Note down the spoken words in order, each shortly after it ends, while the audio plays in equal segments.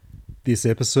This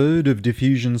episode of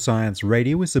Diffusion Science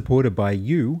Radio is supported by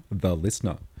you, the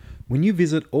listener. When you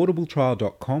visit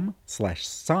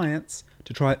audibletrial.com/science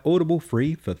to try Audible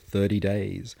free for 30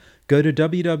 days, go to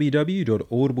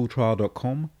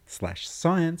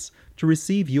www.audibletrial.com/science to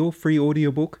receive your free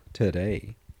audiobook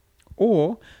today.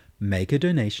 Or make a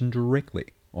donation directly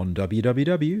on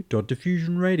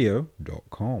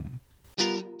www.diffusionradio.com.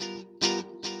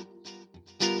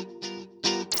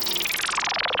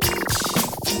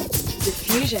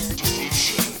 Diffusion,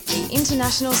 the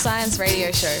international science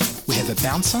radio show. We have a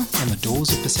bouncer on the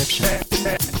doors of perception. The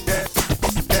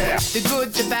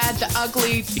good, the bad, the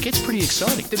ugly. It gets pretty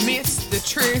exciting. The myths, the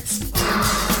truths.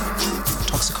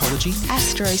 Toxicology.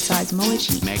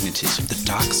 Astroseismology. Magnetism. The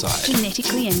dark side.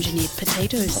 Genetically engineered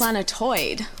potatoes.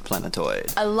 Planetoid.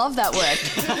 Planetoid. I love that word.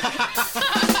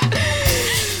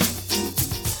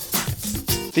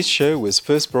 This show was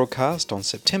first broadcast on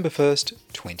September 1st,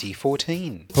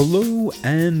 2014. Hello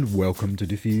and welcome to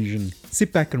Diffusion.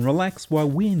 Sit back and relax while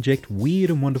we inject weird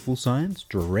and wonderful science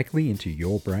directly into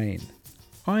your brain.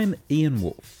 I'm Ian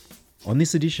Wolfe. On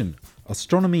this edition,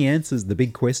 astronomy answers the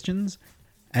big questions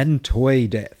and toy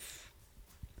death.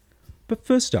 But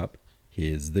first up,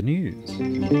 here's the news.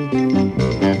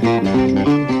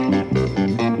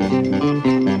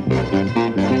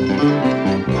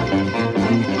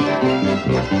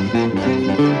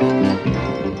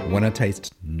 Want to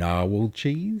taste narwhal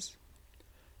cheese?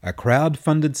 A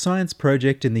crowd-funded science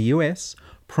project in the US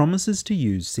promises to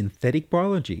use synthetic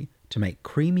biology to make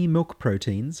creamy milk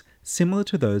proteins similar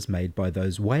to those made by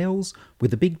those whales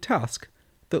with a big tusk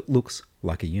that looks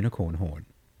like a unicorn horn.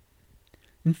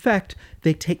 In fact,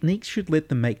 their techniques should let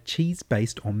them make cheese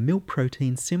based on milk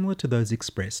proteins similar to those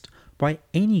expressed by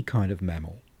any kind of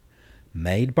mammal,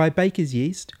 made by baker's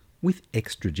yeast with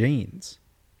extra genes.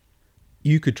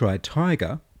 You could try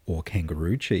tiger or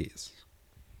kangaroo cheese.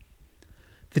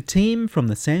 The team from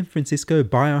the San Francisco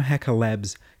Biohacker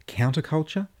Labs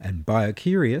Counterculture and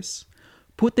BioCurious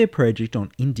put their project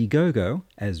on Indiegogo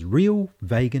as Real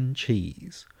Vegan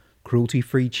Cheese,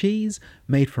 cruelty-free cheese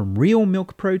made from real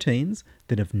milk proteins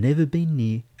that have never been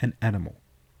near an animal.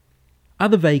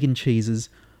 Other vegan cheeses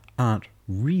aren't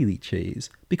really cheese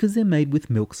because they're made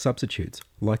with milk substitutes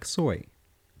like soy.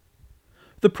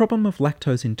 The problem of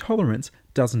lactose intolerance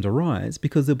doesn't arise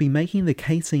because they'll be making the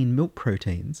casein milk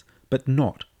proteins, but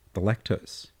not the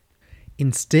lactose.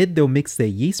 Instead, they'll mix their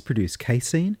yeast-produced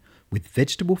casein with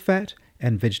vegetable fat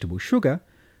and vegetable sugar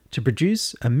to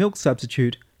produce a milk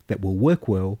substitute that will work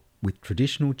well with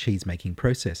traditional cheese-making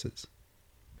processes.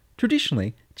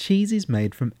 Traditionally, cheese is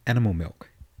made from animal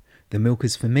milk. The milk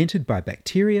is fermented by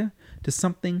bacteria to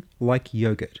something like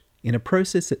yogurt in a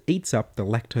process that eats up the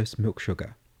lactose milk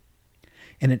sugar.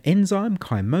 And an enzyme,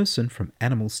 chymosin, from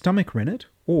animal stomach rennet,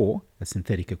 or a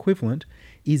synthetic equivalent,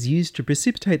 is used to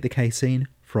precipitate the casein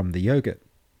from the yogurt.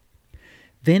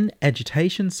 Then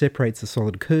agitation separates the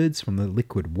solid curds from the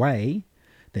liquid whey,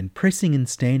 then pressing and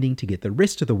standing to get the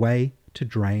rest of the whey to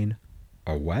drain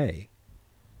away.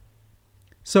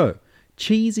 So,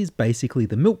 cheese is basically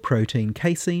the milk protein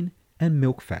casein and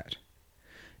milk fat.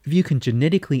 If you can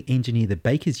genetically engineer the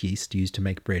baker's yeast used to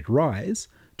make bread rise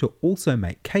to also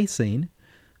make casein,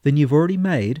 then you've already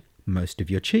made most of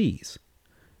your cheese.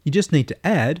 You just need to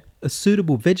add a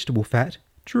suitable vegetable fat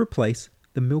to replace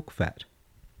the milk fat.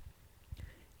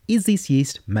 Is this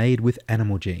yeast made with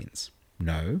animal genes?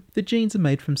 No, the genes are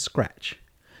made from scratch.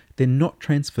 They're not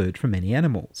transferred from any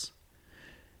animals.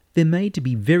 They're made to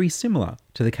be very similar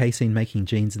to the casein-making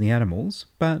genes in the animals,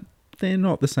 but they're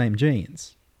not the same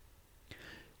genes.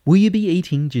 Will you be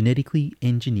eating genetically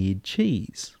engineered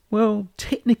cheese? Well,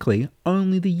 technically,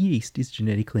 only the yeast is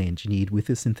genetically engineered with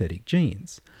the synthetic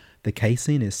genes. The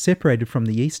casein is separated from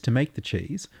the yeast to make the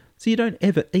cheese, so you don't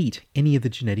ever eat any of the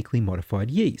genetically modified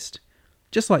yeast,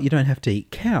 just like you don't have to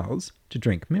eat cows to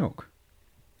drink milk.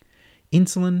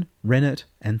 Insulin, rennet,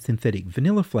 and synthetic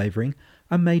vanilla flavouring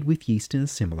are made with yeast in a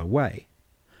similar way.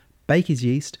 Baker's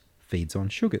yeast feeds on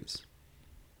sugars.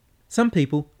 Some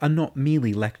people are not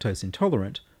merely lactose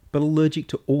intolerant, but allergic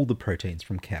to all the proteins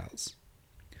from cows.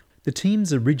 The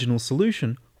team's original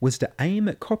solution was to aim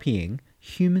at copying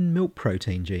human milk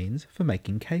protein genes for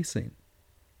making casein.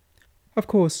 Of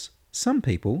course, some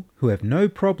people who have no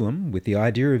problem with the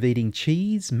idea of eating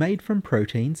cheese made from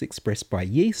proteins expressed by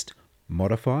yeast,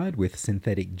 modified with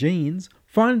synthetic genes,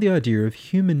 find the idea of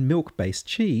human milk-based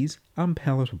cheese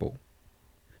unpalatable.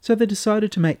 So they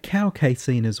decided to make cow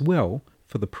casein as well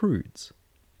for the prudes.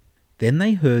 Then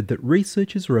they heard that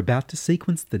researchers were about to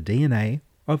sequence the DNA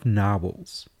of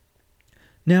narwhals.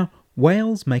 Now,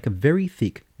 whales make a very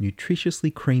thick,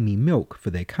 nutritiously creamy milk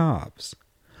for their calves.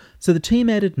 So the team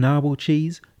added narwhal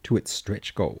cheese to its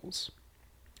stretch goals.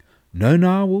 No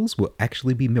narwhals will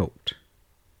actually be milked.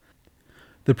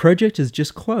 The project has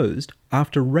just closed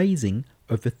after raising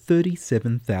over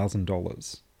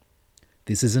 $37,000.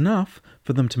 This is enough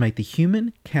for them to make the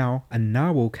human, cow and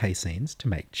narwhal caseins to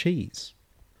make cheese.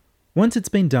 Once it's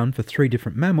been done for 3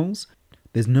 different mammals,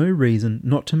 there's no reason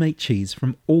not to make cheese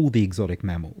from all the exotic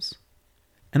mammals.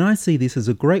 And I see this as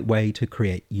a great way to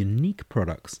create unique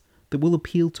products that will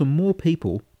appeal to more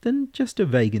people than just a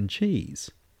vegan cheese.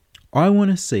 I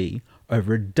want to see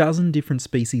over a dozen different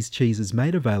species cheeses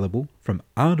made available from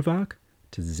aardvark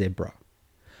to zebra.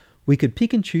 We could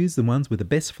pick and choose the ones with the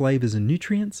best flavours and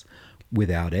nutrients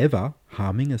without ever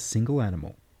harming a single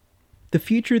animal. The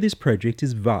future of this project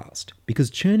is vast because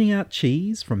churning out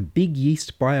cheese from big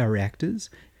yeast bioreactors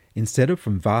instead of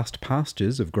from vast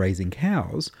pastures of grazing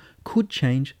cows could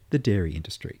change the dairy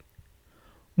industry.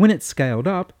 When it's scaled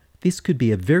up, this could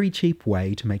be a very cheap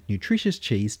way to make nutritious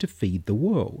cheese to feed the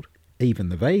world, even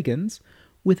the vegans,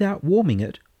 without warming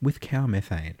it with cow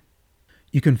methane.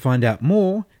 You can find out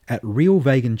more at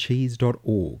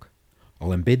realvegancheese.org. I'll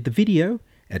embed the video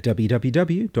at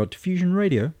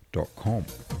www.diffusionradio.com.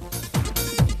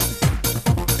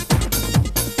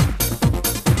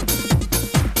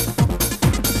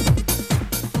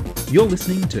 You're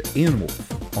listening to Ian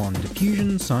Wolfe on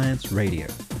Diffusion Science Radio.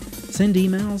 Send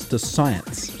emails to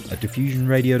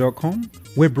science@diffusionradio.com.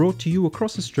 We're brought to you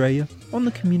across Australia on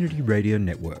the Community Radio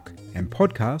Network and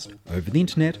podcast over the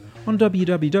internet on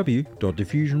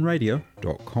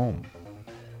www.diffusionradio.com.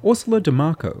 Ursula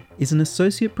DeMarco is an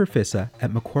Associate Professor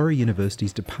at Macquarie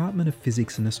University's Department of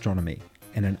Physics and Astronomy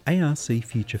and an ARC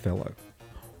Future Fellow.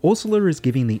 Ursula is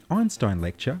giving the Einstein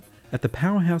Lecture at the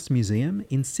Powerhouse Museum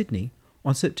in Sydney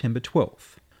on September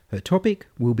 12th. Her topic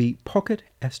will be pocket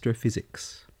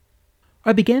astrophysics.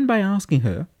 I began by asking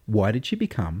her, why did she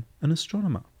become an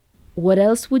astronomer? What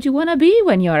else would you want to be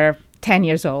when you're 10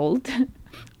 years old?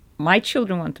 My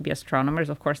children want to be astronomers.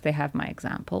 Of course, they have my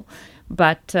example.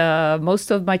 But most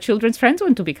of my children's friends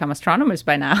want to become astronomers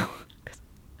by now.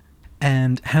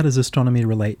 And how does astronomy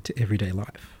relate to everyday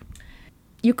life?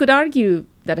 You could argue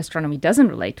that astronomy doesn't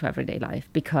relate to everyday life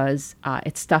because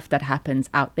it's stuff that happens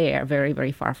out there very,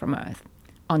 very far from Earth.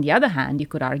 On the other hand, you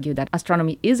could argue that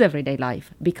astronomy is everyday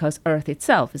life because Earth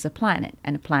itself is a planet,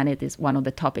 and a planet is one of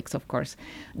the topics, of course,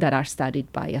 that are studied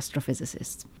by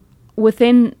astrophysicists.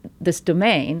 Within this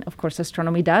domain, of course,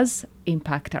 astronomy does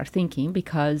impact our thinking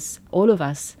because all of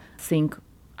us think,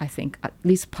 I think, at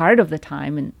least part of the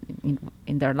time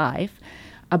in their life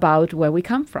about where we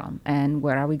come from and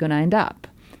where are we going to end up.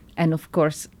 And of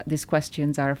course, these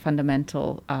questions are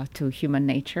fundamental to human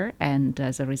nature and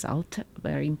as a result,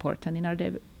 very important in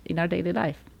our daily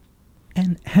life.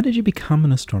 And how did you become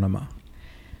an astronomer?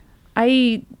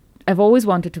 I've always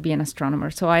wanted to be an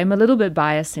astronomer, so I'm a little bit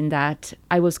biased in that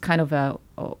I was kind of a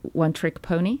one-trick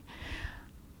pony.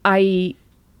 I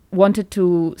wanted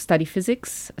to study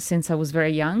physics since I was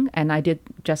very young, and I did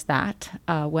just that.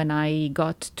 When I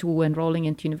got to enrolling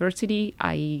into university,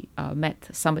 I met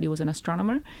somebody who was an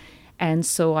astronomer, and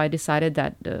so I decided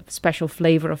that the special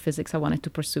flavor of physics I wanted to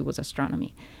pursue was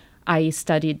astronomy. I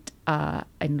studied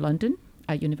in London,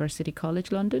 at University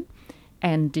College London,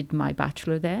 and did my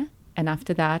bachelor there. And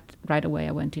after that, right away,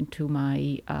 I went into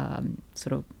my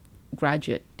sort of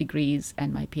graduate degrees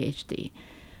and my PhD.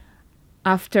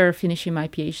 After finishing my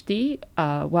PhD,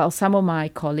 while some of my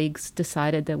colleagues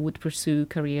decided they would pursue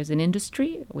careers in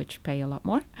industry, which pay a lot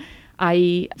more,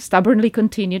 I stubbornly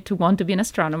continued to want to be an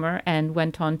astronomer and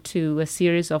went on to a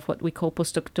series of what we call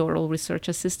postdoctoral research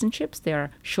assistantships. They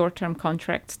are short-term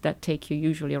contracts that take you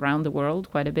usually around the world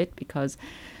quite a bit because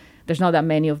there's not that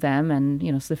many of them, and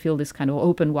so the field is kind of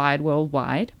open wide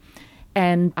worldwide.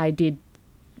 And I did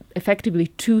effectively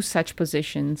 2 such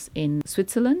positions in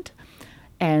Switzerland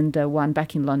and one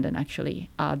back in London,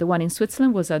 actually. The one in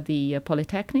Switzerland was at the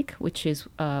Polytechnic, which is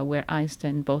where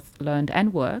Einstein both learned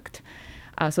and worked.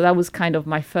 So that was kind of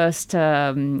my first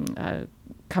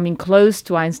coming close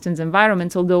to Einstein's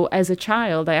environment, although as a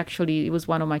child, it was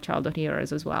one of my childhood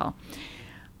heroes as well.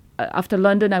 After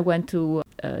London, I went to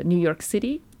New York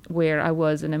City, where I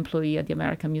was an employee at the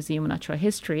American Museum of Natural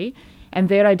History. And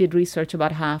there I did research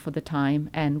about half of the time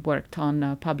and worked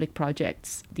on public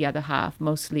projects, the other half,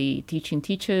 mostly teaching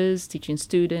teachers, teaching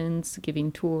students,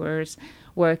 giving tours,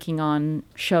 working on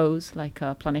shows like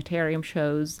planetarium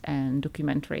shows and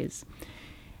documentaries.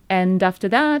 And after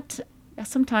that,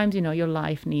 sometimes, your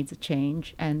life needs a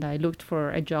change. And I looked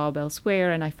for a job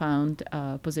elsewhere and I found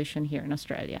a position here in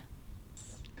Australia.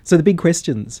 So the big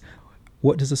questions,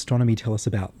 what does astronomy tell us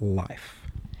about life?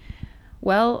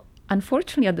 Well,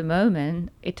 unfortunately, at the moment,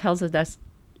 it tells us that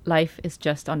life is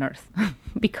just on Earth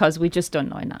because we just don't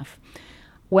know enough.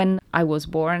 When I was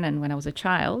born and when I was a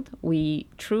child, we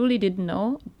truly didn't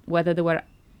know whether there were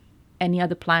any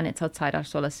other planets outside our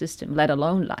solar system, let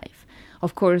alone life.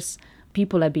 Of course,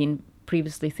 people have been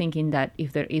previously thinking that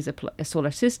if there is a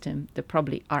solar system, there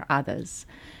probably are others.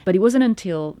 But it wasn't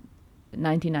until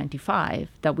 1995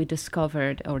 that we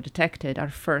discovered or detected our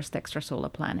first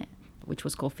extrasolar planet, which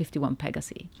was called 51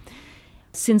 Pegasi.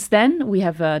 Since then, we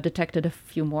have detected a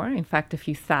few more, in fact, a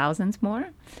few thousands more.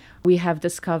 We have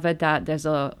discovered that there's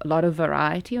a lot of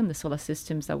variety on the solar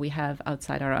systems that we have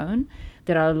outside our own.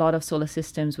 There are a lot of solar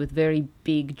systems with very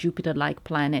big Jupiter-like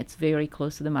planets very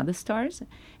close to the mother stars.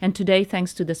 And today,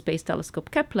 thanks to the Space Telescope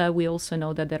Kepler, we also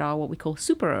know that there are what we call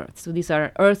super-Earths. So these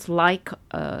are Earth-like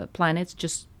planets,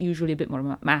 just usually a bit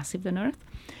more massive than Earth.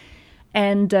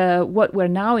 And what we're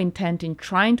now intent in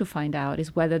trying to find out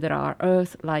is whether there are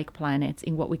Earth-like planets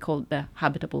in what we call the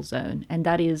habitable zone. And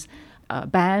that is a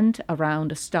band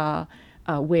around a star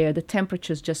where the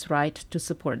temperature is just right to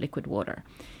support liquid water.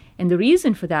 And the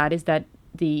reason for that is that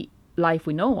the life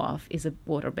we know of is a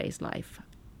water-based life.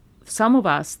 Some of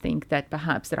us think that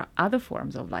perhaps there are other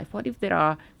forms of life. What if there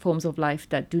are forms of life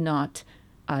that do not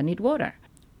need water?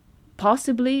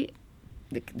 Possibly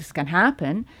this can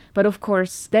happen, but of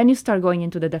course, then you start going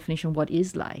into the definition, what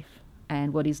is life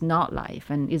and what is not life,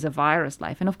 and is a virus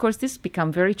life? And of course, this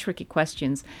become very tricky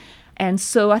questions. And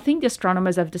so I think the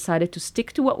astronomers have decided to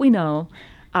stick to what we know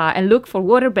and look for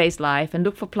water-based life and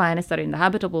look for planets that are in the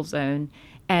habitable zone.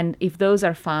 And if those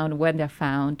are found, when they're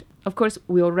found, of course,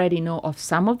 we already know of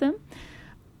some of them.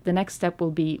 The next step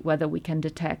will be whether we can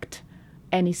detect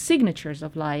any signatures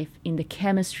of life in the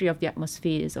chemistry of the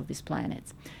atmospheres of these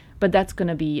planets. But that's going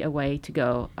to be a way to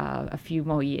go, a few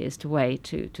more years to wait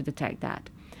to detect that.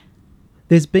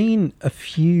 There's been a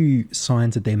few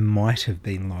signs that there might have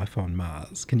been life on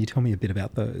Mars. Can you tell me a bit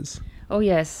about those? Oh,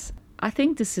 yes. I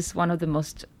think this is one of the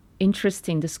most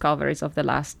interesting discoveries of the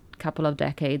last couple of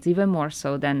decades, even more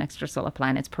so than extrasolar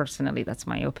planets. Personally, that's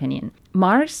my opinion.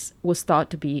 Mars was thought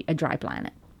to be a dry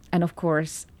planet. And of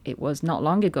course, it was not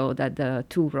long ago that the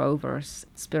two rovers,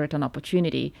 Spirit and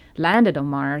Opportunity, landed on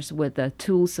Mars with the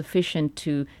tools sufficient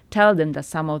to tell them that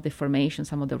some of the formation,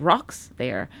 some of the rocks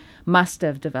there must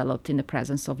have developed in the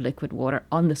presence of liquid water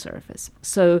on the surface.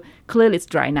 So clearly it's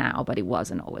dry now, but it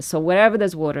wasn't always. So wherever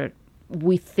there's water,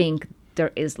 we think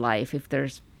there is life. If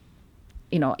there's,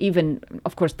 even,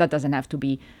 of course, that doesn't have to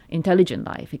be intelligent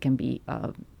life. It can be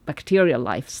bacterial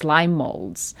life, slime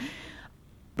molds.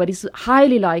 But it's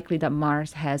highly likely that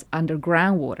Mars has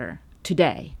underground water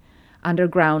today,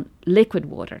 underground liquid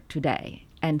water today.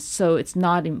 And so it's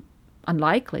not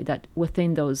unlikely that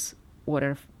within those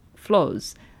water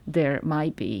flows, there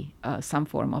might be some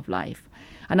form of life.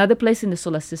 Another place in the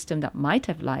solar system that might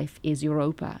have life is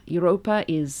Europa. Europa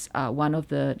is one of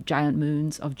the giant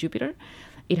moons of Jupiter.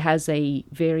 It has a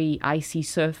very icy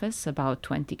surface, about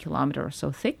 20 kilometers or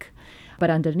so thick. But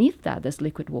underneath that, there's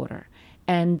liquid water.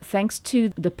 And thanks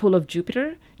to the pull of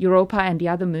Jupiter, Europa and the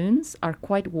other moons are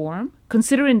quite warm.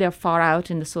 Considering they're far out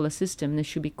in the solar system, they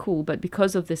should be cool. But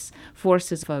because of this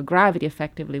forces of gravity,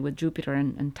 effectively, with Jupiter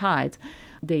and tides,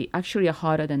 they actually are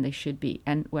hotter than they should be.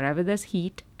 And wherever there's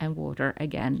heat and water,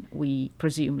 again, we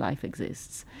presume life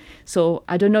exists. So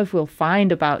I don't know if we'll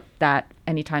find about that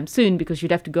anytime soon, because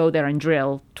you'd have to go there and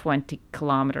drill 20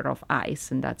 kilometers of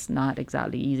ice, and that's not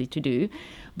exactly easy to do.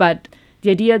 But the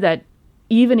idea that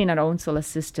even in our own solar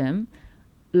system,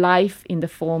 life in the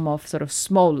form of sort of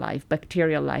small life,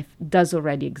 bacterial life, does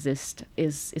already exist,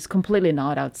 is completely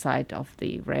not outside of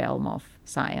the realm of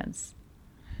science.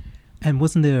 And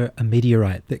wasn't there a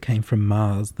meteorite that came from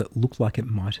Mars that looked like it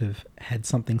might have had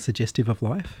something suggestive of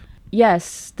life?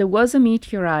 Yes, there was a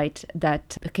meteorite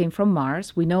that came from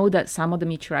Mars. We know that some of the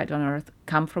meteorites on Earth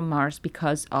come from Mars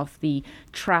because of the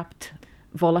trapped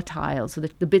volatile, so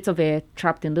the bits of air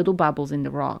trapped in little bubbles in the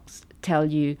rocks tell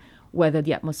you whether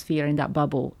the atmosphere in that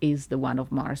bubble is the one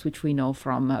of Mars, which we know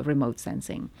from remote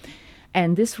sensing.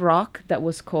 And this rock that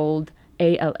was called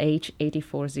ALH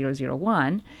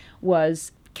 84001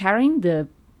 was carrying the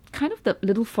kind of the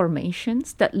little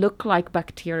formations that look like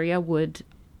bacteria would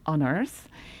on Earth.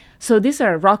 So these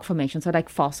are rock formations, so like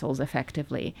fossils,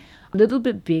 effectively. A little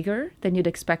bit bigger than you'd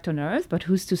expect on Earth, but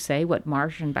who's to say what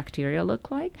Martian bacteria look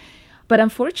like? But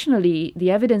unfortunately,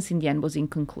 the evidence in the end was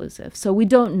inconclusive. So we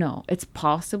don't know. It's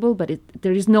possible, but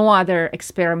there is no other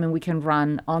experiment we can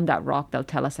run on that rock that'll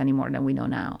tell us any more than we know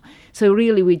now. So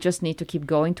really, we just need to keep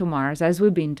going to Mars, as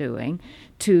we've been doing,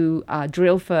 to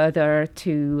drill further,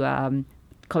 to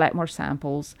collect more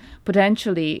samples,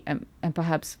 potentially, and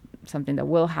perhaps something that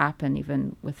will happen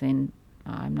even within,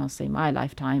 I'm not saying my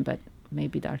lifetime, but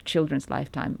maybe our children's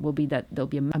lifetime, will be that there'll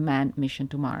be a manned mission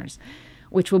to Mars,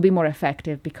 which will be more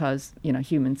effective because,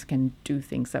 humans can do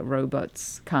things that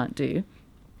robots can't do.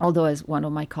 Although, as one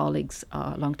of my colleagues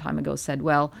a long time ago said,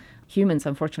 well, humans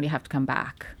unfortunately have to come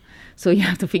back. So you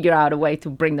have to figure out a way to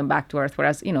bring them back to Earth,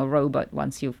 whereas, a robot,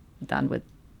 once you've done with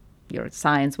your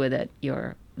science with it,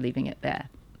 you're leaving it there.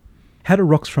 How do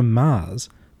rocks from Mars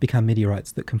become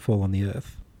meteorites that can fall on the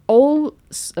Earth? All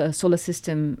solar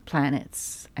system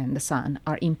planets and the sun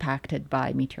are impacted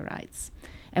by meteorites.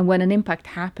 And when an impact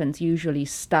happens, usually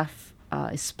stuff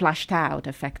is splashed out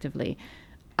effectively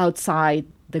outside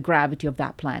the gravity of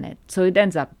that planet. So it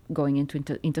ends up going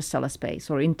into interstellar space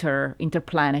or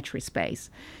interplanetary space.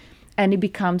 And it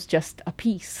becomes just a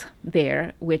piece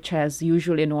there, which has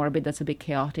usually an orbit that's a bit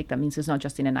chaotic. That means it's not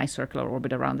just in a nice circular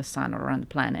orbit around the sun or around the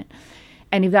planet.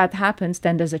 And if that happens,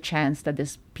 then there's a chance that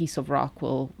this piece of rock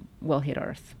will hit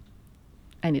Earth.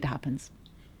 And it happens.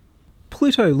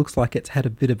 Pluto looks like it's had a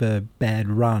bit of a bad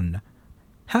run.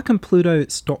 How can Pluto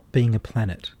stop being a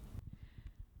planet?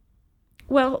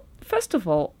 Well, first of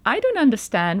all, I don't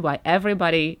understand why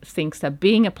everybody thinks that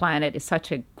being a planet is such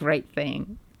a great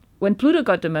thing. When Pluto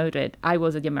got demoted, I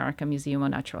was at the American Museum of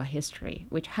Natural History,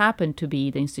 which happened to be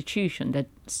the institution that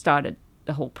started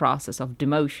the whole process of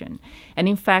demotion. And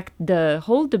in fact, the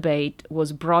whole debate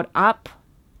was brought up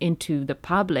into the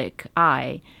public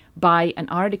eye by an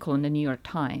article in the New York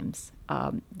Times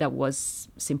that was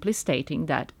simply stating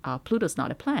that Pluto's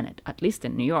not a planet, at least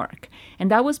in New York.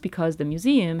 And that was because the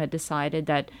museum had decided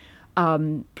that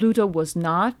Pluto was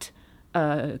not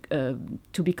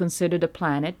to be considered a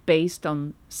planet based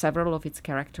on several of its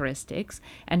characteristics,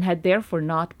 and had therefore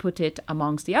not put it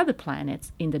amongst the other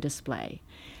planets in the display.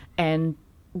 And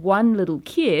one little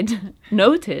kid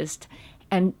noticed,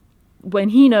 and when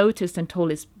he noticed and told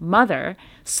his mother,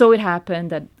 so it happened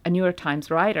that a New York Times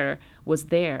writer was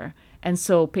there, and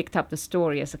so picked up the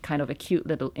story as a kind of a cute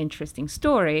little interesting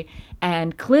story,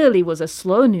 and clearly was a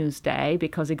slow news day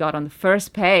because it got on the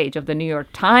first page of the New York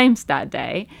Times that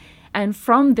day. And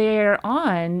from there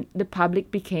on, the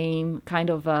public became kind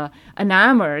of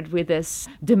enamored with this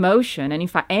demotion and in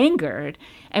fact angered.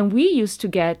 And we used to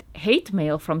get hate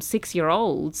mail from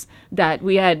 6-year-olds that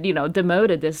we had,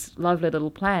 demoted this lovely little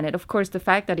planet. Of course, the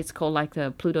fact that it's called like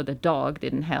the Pluto the dog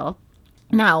didn't help.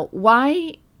 Now,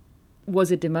 why was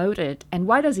it demoted and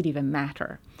why does it even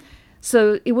matter?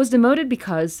 So it was demoted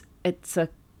because it's a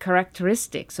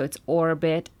characteristic. So its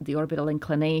orbit, the orbital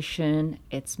inclination,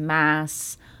 its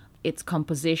mass, its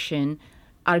composition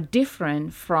are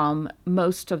different from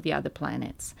most of the other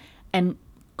planets and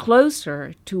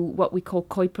closer to what we call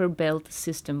Kuiper Belt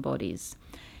system bodies.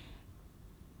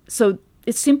 So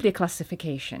it's simply a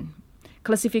classification.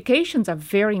 Classifications are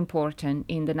very important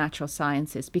in the natural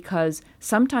sciences because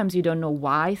sometimes you don't know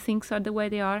why things are the way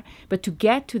they are, but to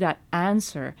get to that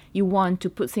answer, you want to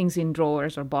put things in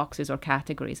drawers or boxes or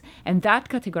categories, and that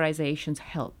categorization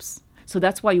helps. So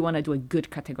that's why you want to do a good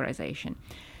categorization.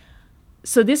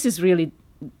 So this is really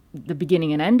the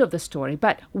beginning and end of the story.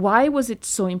 But why was it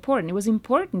so important? It was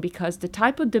important because the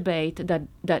type of debate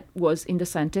that was in the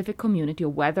scientific community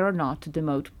of whether or not to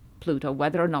demote Pluto,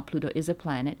 whether or not Pluto is a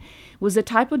planet, was a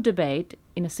type of debate,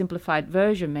 in a simplified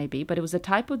version maybe, but it was a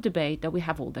type of debate that we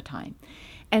have all the time.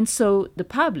 And so the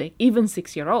public, even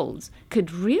 6-year-olds,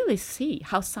 could really see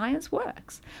how science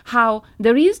works, how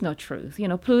there is no truth.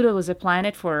 Pluto was a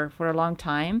planet for a long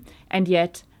time, and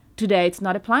yet today, it's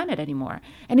not a planet anymore.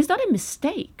 And it's not a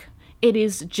mistake. It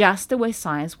is just the way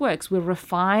science works. We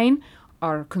refine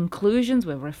our conclusions,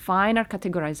 we refine our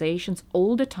categorizations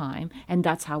all the time, and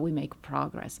that's how we make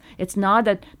progress. It's not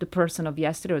that the person of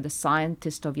yesterday or the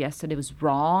scientist of yesterday was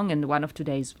wrong and the one of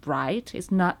today is right.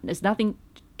 It's nothing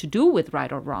to do with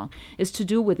right or wrong. It's to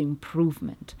do with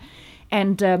improvement.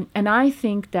 And I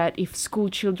think that if school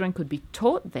children could be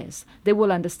taught this, they will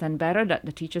understand better that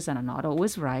the teachers are not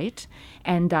always right,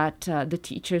 and that the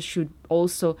teachers should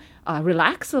also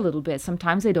relax a little bit.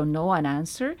 Sometimes they don't know an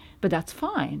answer, but that's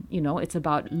fine. It's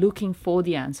about looking for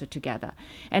the answer together.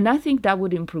 And I think that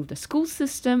would improve the school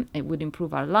system. It would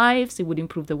improve our lives. It would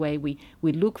improve the way we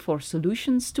look for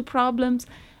solutions to problems.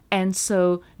 And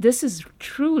so this is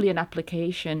truly an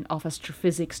application of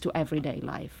astrophysics to everyday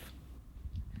life.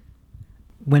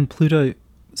 When Pluto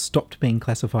stopped being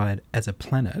classified as a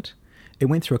planet, it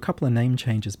went through a couple of name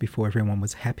changes before everyone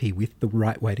was happy with the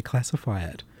right way to classify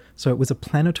it. So it was a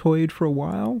planetoid for a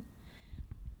while?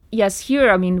 Yes,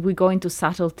 here, we go into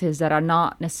subtleties that are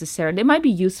not necessarily, they might be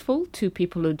useful to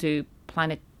people who do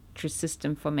planetary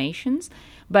system formations,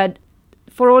 but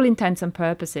for all intents and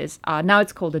purposes, now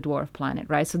it's called a dwarf planet,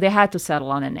 right? So they had to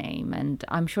settle on a name, and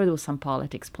I'm sure there was some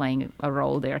politics playing a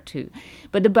role there too.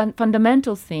 But the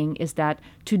fundamental thing is that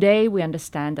today we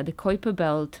understand that the Kuiper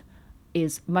Belt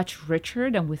is much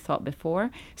richer than we thought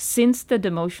before. Since the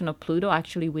demotion of Pluto,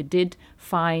 actually, we did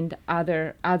find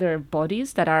other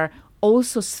bodies that are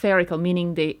also spherical,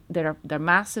 meaning they're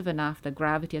massive enough that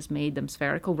gravity has made them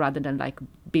spherical rather than like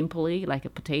bimply, like a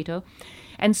potato.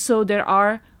 And so there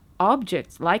are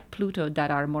objects like Pluto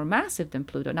that are more massive than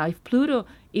Pluto. Now, if Pluto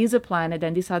is a planet,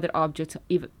 then these other objects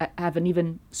have an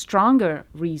even stronger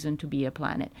reason to be a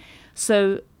planet.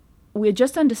 So we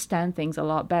just understand things a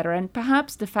lot better. And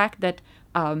perhaps the fact that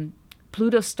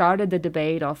Pluto started the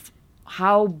debate of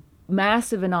how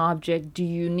massive an object do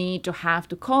you need to have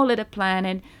to call it a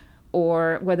planet,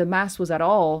 or whether mass was at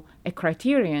all a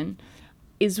criterion,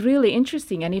 is really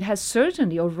interesting, and it has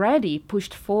certainly already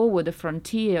pushed forward the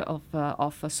frontier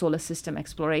of solar system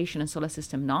exploration and solar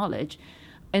system knowledge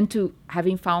into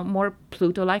having found more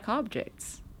Pluto-like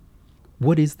objects.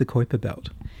 What is the Kuiper Belt?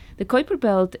 The Kuiper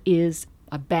Belt is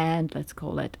a band, let's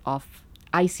call it, of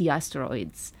icy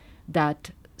asteroids that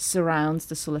surrounds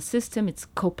the solar system. It's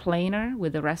coplanar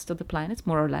with the rest of the planets,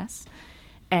 more or less,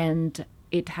 and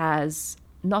it has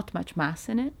not much mass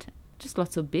in it, just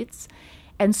lots of bits.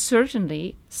 And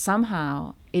certainly,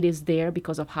 somehow, it is there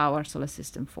because of how our solar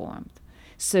system formed.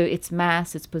 So its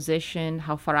mass, its position,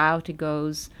 how far out it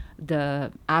goes,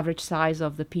 the average size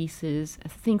of the pieces,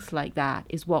 things like that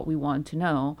is what we want to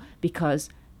know, because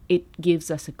it gives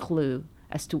us a clue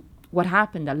as to what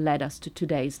happened that led us to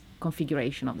today's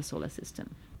configuration of the solar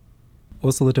system.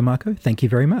 Ursula De Marco, thank you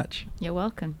very much. You're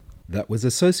welcome. That was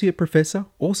Associate Professor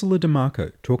Ursula De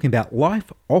Marco talking about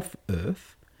life off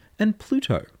Earth and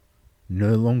Pluto,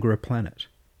 no longer a planet.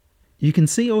 You can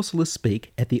see Ursula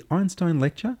speak at the Einstein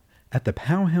Lecture at the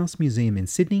Powerhouse Museum in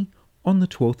Sydney on the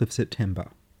 12th of September.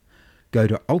 Go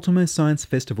to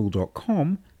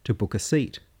ultimosciencefestival.com to book a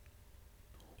seat.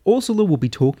 Ursula will be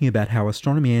talking about how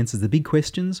astronomy answers the big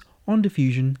questions on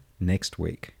diffusion next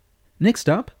week. Next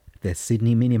up, the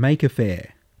Sydney Mini Maker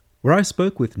Fair, where I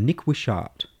spoke with Nick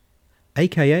Wishart,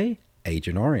 aka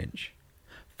Agent Orange,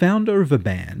 founder of a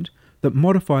band that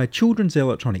modify children's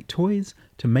electronic toys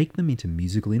to make them into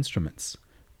musical instruments,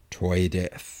 Toy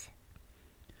Death.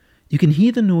 You can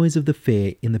hear the noise of the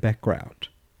fair in the background.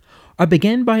 I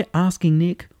began by asking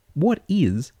Nick, what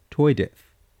is Toy Death?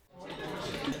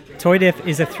 Toy Death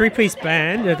is a three-piece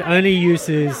band that only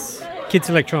uses kids'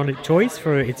 electronic toys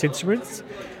for its instruments.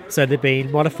 So they've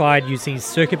been modified using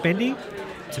circuit bending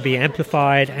to be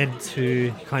amplified and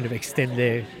to kind of extend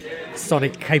their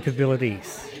sonic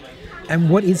capabilities. And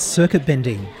what is circuit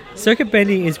bending? Circuit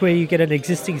bending is where you get an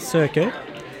existing circuit,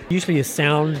 usually a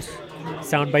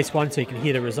sound-based one, so you can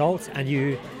hear the results, and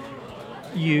you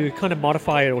kind of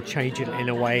modify it or change it in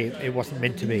a way it wasn't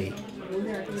meant to be.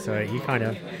 So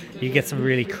you get some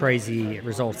really crazy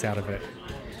results out of it.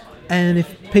 And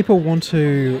if people want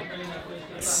to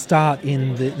start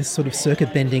in this sort of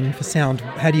circuit bending for sound,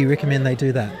 how do you recommend they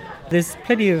do that? There's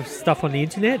plenty of stuff on the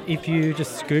internet. If you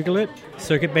just Google it,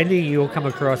 circuit bending, you'll come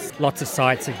across lots of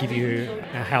sites that give you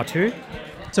a how-to.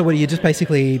 So what are you just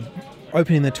basically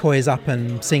opening the toys up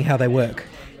and seeing how they work?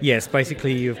 Yes,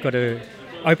 basically you've got to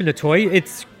open the toy.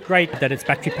 It's great that it's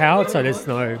battery powered, so there's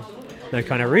no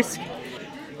kind of risk.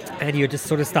 And you just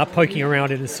sort of start poking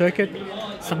around in the circuit.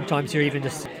 Sometimes you're even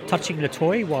just touching the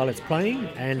toy while it's playing,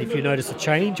 and if you notice a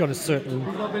change on a certain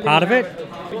part of it,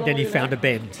 then you found a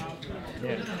bend.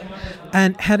 Yeah.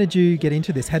 And how did you get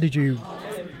into this? How did you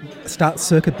start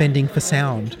circuit bending for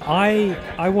sound?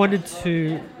 I wanted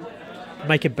to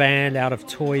make a band out of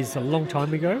toys a long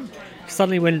time ago.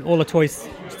 Suddenly when all the toys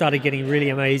started getting really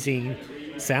amazing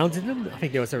sounds in them, I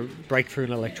think there was a breakthrough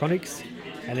in electronics,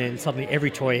 and then suddenly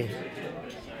every toy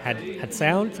had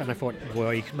sounds, and I thought,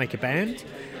 well, you can make a band.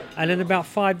 And then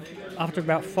after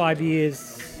about 5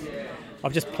 years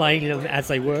of just playing them as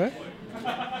they were,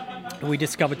 we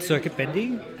discovered circuit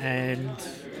bending and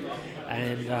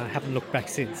haven't looked back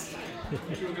since.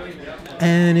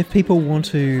 And if people want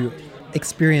to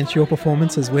experience your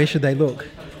performances, where should they look?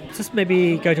 Just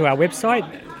maybe go to our website,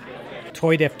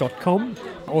 toydef.com.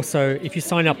 Also, if you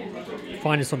sign up,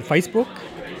 find us on Facebook,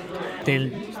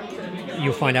 then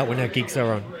you'll find out when our gigs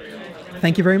are on.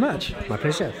 Thank you very much. My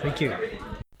pleasure. Thank you.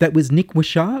 That was Nick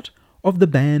Wishart of the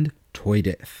band Toy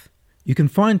Death. You can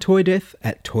find Toy Death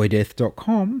at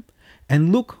toydeath.com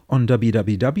and look on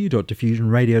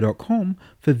www.diffusionradio.com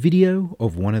for video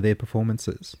of one of their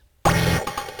performances.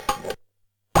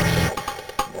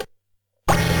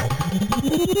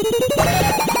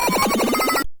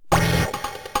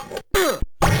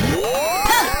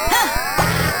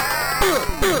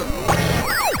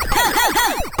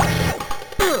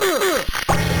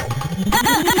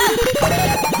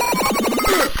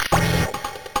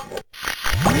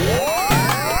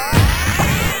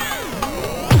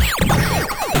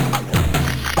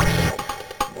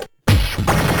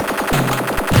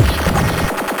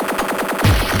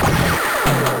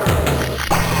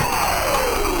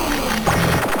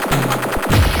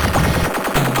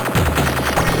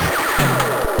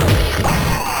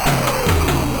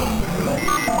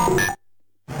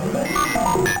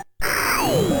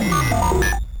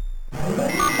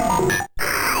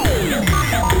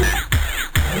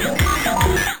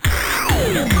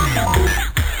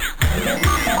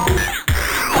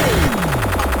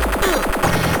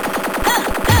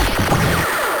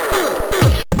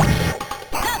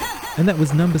 And that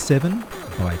was number 7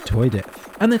 by Toy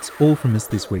Death. And that's all from us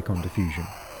this week on Diffusion.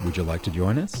 Would you like to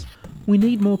join us? We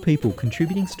need more people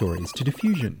contributing stories to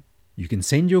Diffusion. You can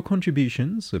send your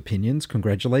contributions, opinions,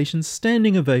 congratulations,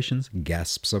 standing ovations,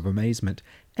 gasps of amazement,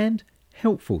 and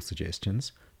helpful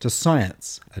suggestions to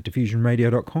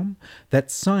science@diffusionradio.com.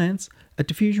 That's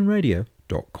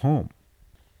science@diffusionradio.com.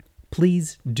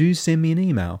 Please do send me an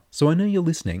email so I know you're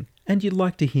listening and you'd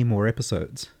like to hear more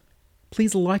episodes.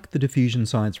 Please like the Diffusion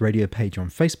Science Radio page on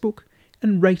Facebook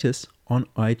and rate us on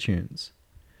iTunes.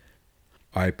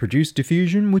 I produce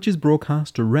Diffusion, which is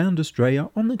broadcast around Australia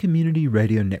on the Community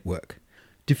Radio Network.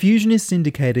 Diffusion is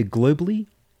syndicated globally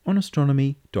on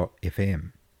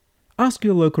astronomy.fm. Ask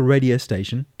your local radio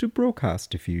station to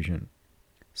broadcast Diffusion.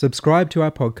 Subscribe to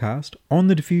our podcast on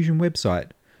the Diffusion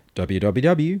website,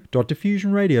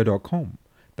 www.diffusionradio.com.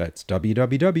 That's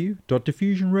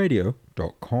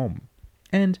www.diffusionradio.com.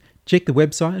 And check the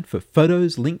website for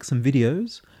photos, links and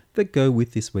videos that go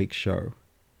with this week's show.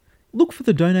 Look for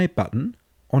the donate button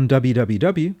on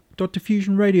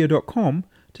www.diffusionradio.com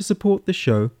to support the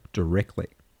show directly.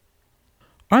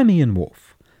 I'm Ian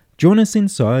Wolfe. Join us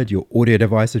inside your audio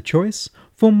device of choice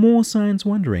for more science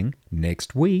wondering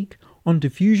next week on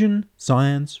Diffusion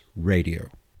Science Radio.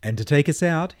 And to take us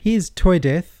out, here's Toy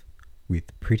Death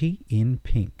with Pretty in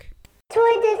Pink.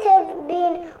 Toy Death have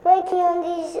been working on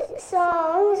these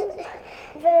songs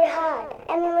very hard,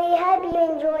 and we hope you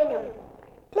enjoy them.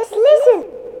 Let's listen!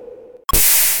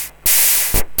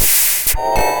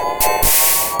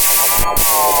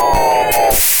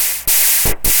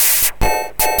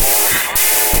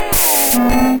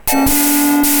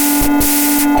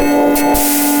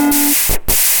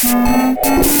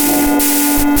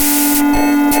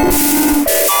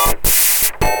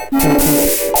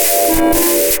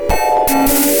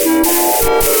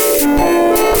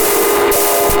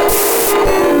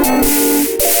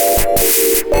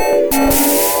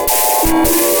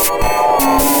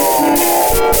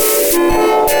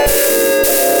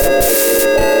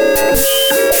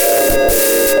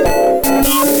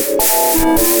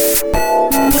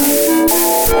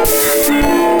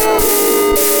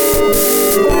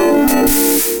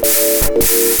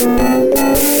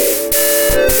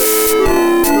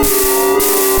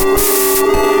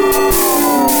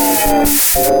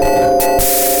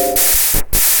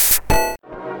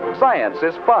 Science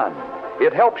is fun.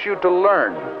 It helps you to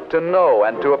learn, to know,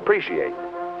 and to appreciate.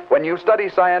 When you study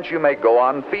science, you may go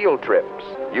on field trips.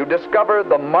 You discover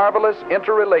the marvelous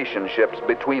interrelationships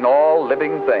between all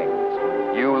living things.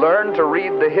 You learn to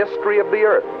read the history of the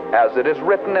Earth as it is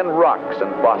written in rocks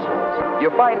and fossils.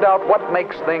 You find out what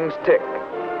makes things tick,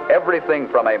 everything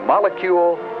from a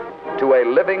molecule to a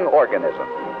living organism.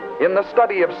 In the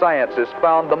study of science is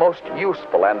found the most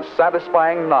useful and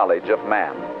satisfying knowledge of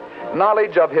man.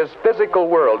 Knowledge of his physical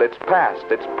world, its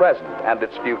past, its present, and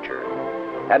its future.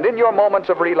 And in your moments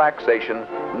of relaxation,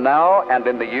 now and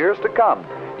in the years to come,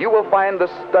 you will find the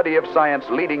study of science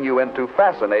leading you into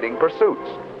fascinating pursuits: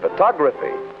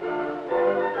 photography,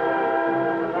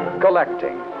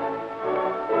 collecting.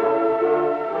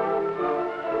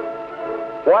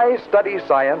 Why study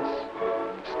science?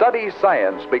 Study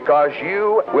science because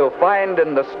you will find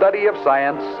in the study of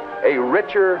science a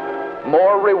richer,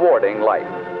 more rewarding life.